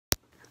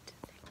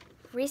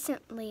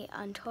recently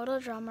on Total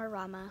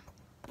Dramarama.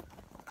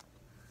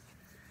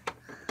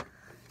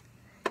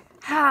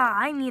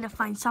 I need to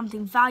find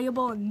something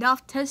valuable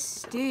enough to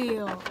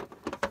steal.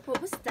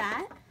 What was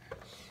that?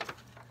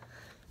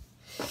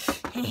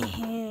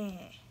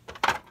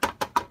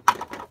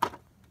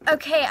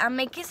 Okay, I'm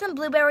making some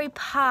blueberry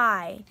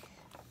pie.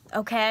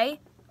 Okay?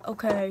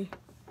 Okay.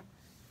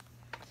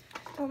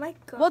 Oh my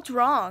god. What's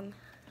wrong?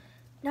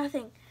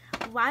 Nothing.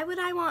 Why would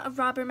I want a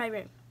robber in my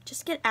room?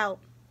 Just get out.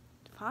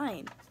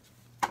 Fine.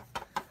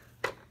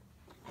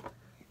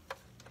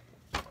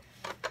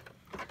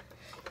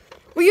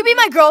 Will you be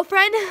my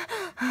girlfriend?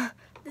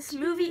 This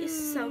movie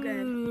is so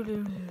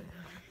good.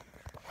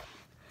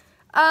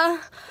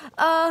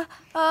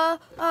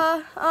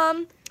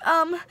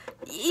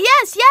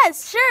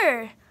 Yes,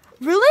 sure.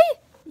 Really?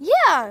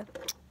 Yeah.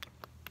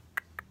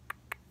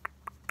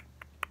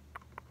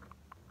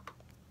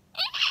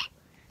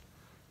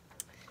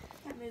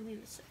 That movie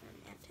was so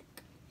romantic.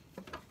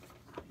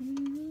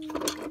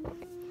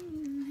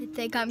 I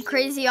think I'm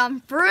crazy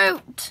on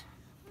fruit.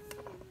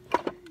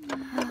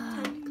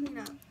 Time to clean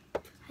up.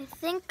 I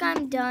think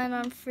I'm done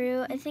on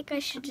fruit. I think I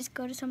should just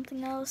go to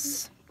something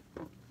else.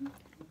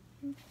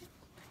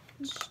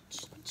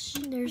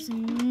 There's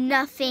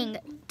nothing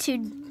to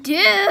do.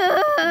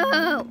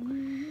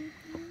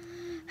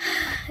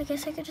 I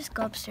guess I could just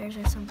go upstairs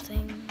or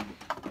something.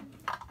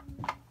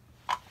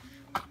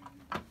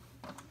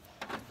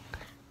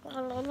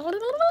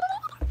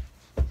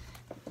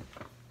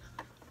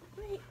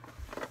 Wait.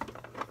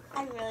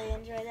 I really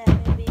enjoy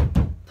that movie.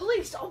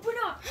 Police, open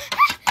up.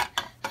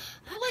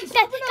 Police,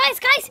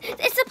 Guys,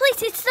 it's the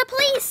police. It's the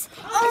police.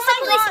 Oh It's the my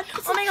police.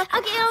 god. Oh my god.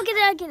 I'll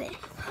get it.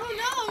 Oh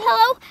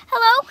no.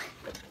 Hello?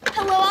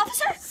 Hello,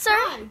 officer?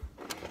 Sir?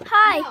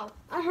 Hi. Now,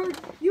 I heard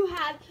you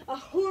had a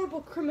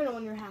horrible criminal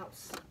in your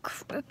house.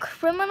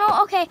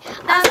 Criminal? Okay.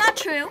 That's not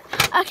true.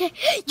 Okay.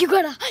 You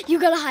gotta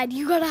hide.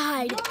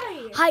 Why?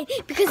 Hide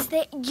because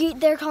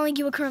they're calling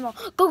you a criminal.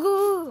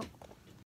 Go.